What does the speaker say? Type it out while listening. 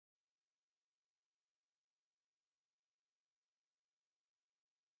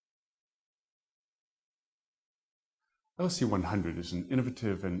LSE 100 is an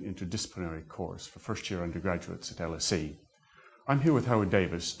innovative and interdisciplinary course for first-year undergraduates at LSE. I'm here with Howard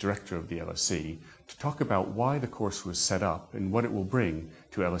Davies, Director of the LSE, to talk about why the course was set up and what it will bring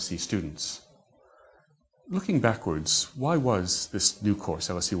to LSE students. Looking backwards, why was this new course,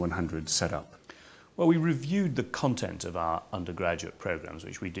 LSE 100, set up? Well, we reviewed the content of our undergraduate programs,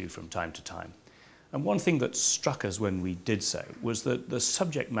 which we do from time to time. And one thing that struck us when we did so was that the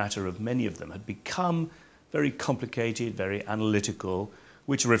subject matter of many of them had become very complicated, very analytical,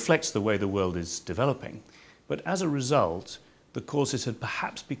 which reflects the way the world is developing. But as a result, the courses had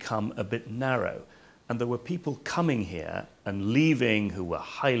perhaps become a bit narrow, and there were people coming here and leaving who were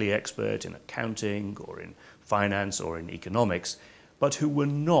highly expert in accounting or in finance or in economics, but who were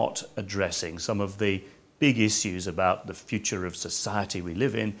not addressing some of the big issues about the future of society we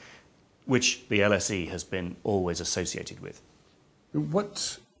live in, which the LSE has been always associated with.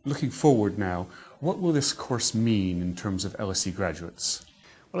 Looking forward now, what will this course mean in terms of LSE graduates?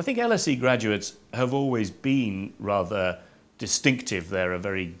 Well, I think LSE graduates have always been rather distinctive. They're a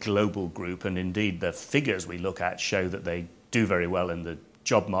very global group, and indeed the figures we look at show that they do very well in the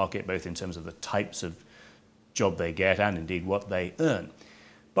job market, both in terms of the types of job they get and indeed what they earn.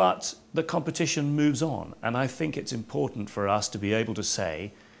 But the competition moves on, and I think it's important for us to be able to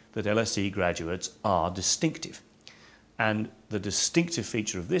say that LSE graduates are distinctive. And the distinctive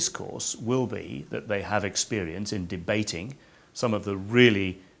feature of this course will be that they have experience in debating some of the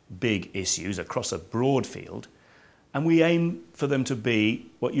really big issues across a broad field, and we aim for them to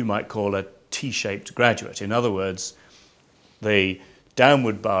be what you might call a T-shaped graduate. In other words, the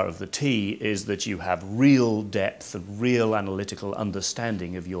downward bar of the T is that you have real depth and real analytical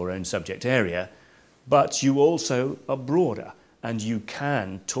understanding of your own subject area, but you also are broader and you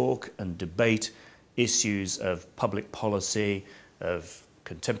can talk and debate issues of public policy, of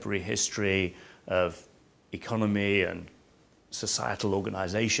contemporary history, of economy and societal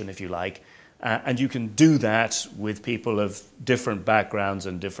organization, if you like, and you can do that with people of different backgrounds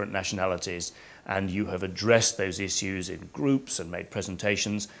and different nationalities, and you have addressed those issues in groups and made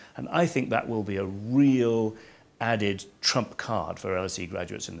presentations, and I think that will be a real added trump card for LSE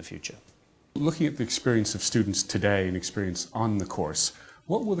graduates in the future. Looking at the experience of students today and experience on the course,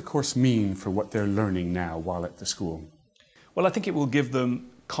 what will the course mean for what they're learning now while at the school? Well, I think it will give them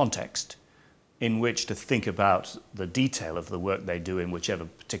context in which to think about the detail of the work they do in whichever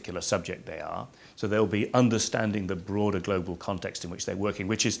particular subject they are. So they'll be understanding the broader global context in which they're working,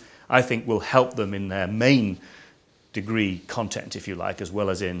 which is, I think, will help them in their main degree content, if you like, as well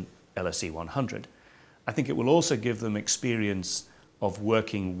as in LSE 100. I think it will also give them experience of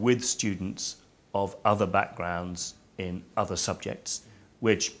working with students of other backgrounds in other subjects,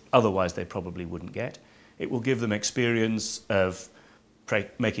 which otherwise they probably wouldn't get. It will give them experience of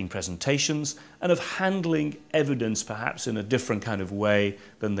making presentations and of handling evidence perhaps in a different kind of way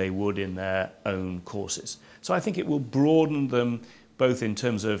than they would in their own courses. So I think it will broaden them both in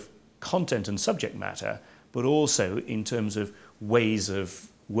terms of content and subject matter, but also in terms of ways of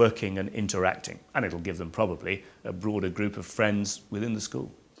working and interacting. And it'll give them probably a broader group of friends within the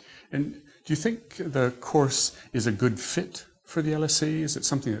school. And do you think the course is a good fit for the LSE? Is it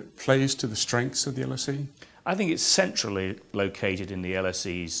something that plays to the strengths of the LSE? I think it's centrally located in the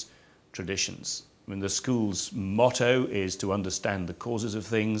LSE's traditions. I mean, the school's motto is to understand the causes of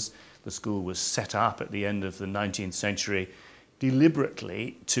things. The school was set up at the end of the 19th century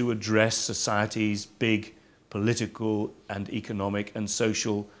deliberately to address society's big political and economic and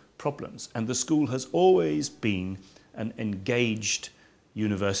social problems. And the school has always been an engaged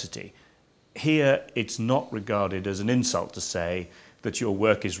university. Here, it's not regarded as an insult to say that your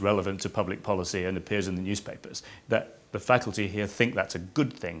work is relevant to public policy and appears in the newspapers. That the faculty here think that's a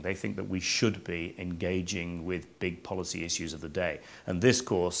good thing. They think that we should be engaging with big policy issues of the day. And this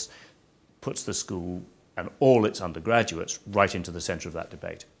course puts the school and all its undergraduates right into the centre of that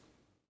debate.